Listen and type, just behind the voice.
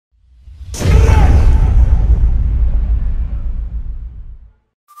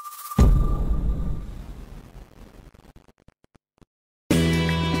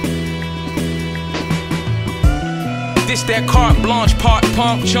It's that carte blanche, part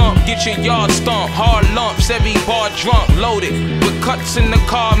punk chump. Get your yard stomped, hard lumps, every bar drunk, loaded. With cuts in the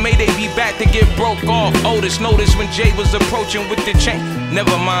car, may they be back to get broke off. Otis noticed when Jay was approaching with the chain.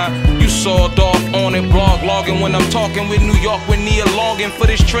 Never mind, you sawed off on it, blog logging when I'm talking with New York with Nia longing for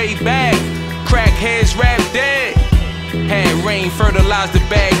this trade bag. Crackheads rap dead. Had rain fertilize the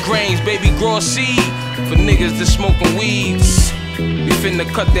bad grains, baby grow a seed for niggas that smoking weeds. We finna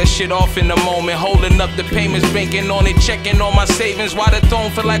cut that shit off in a moment, holding up the payments, banking on it, checking on my savings. Why the throne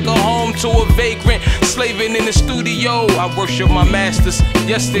feel like a home to a vagrant, slaving in the studio. I worship my masters.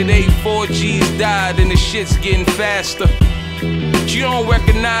 Yesterday 4 G's died and the shit's getting faster. You don't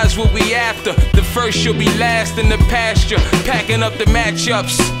recognize what we after. The first should be last in the pasture. Packing up the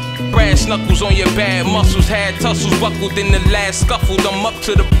matchups. Brass knuckles on your bad muscles. Had tussles buckled in the last scuffle. I'm up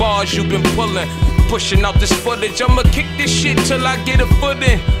to the bars you've been pulling. Pushing out this footage. I'ma kick this shit till I get a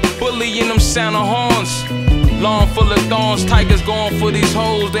footing. Bullying them sound of horns. Lawn full of thorns. Tigers going for these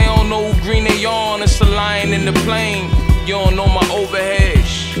hoes. They don't know who green they on. It's a lion in the plane. You don't know my overhead.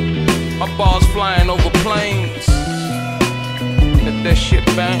 My balls flying over planes. Let that shit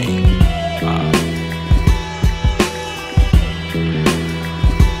bang.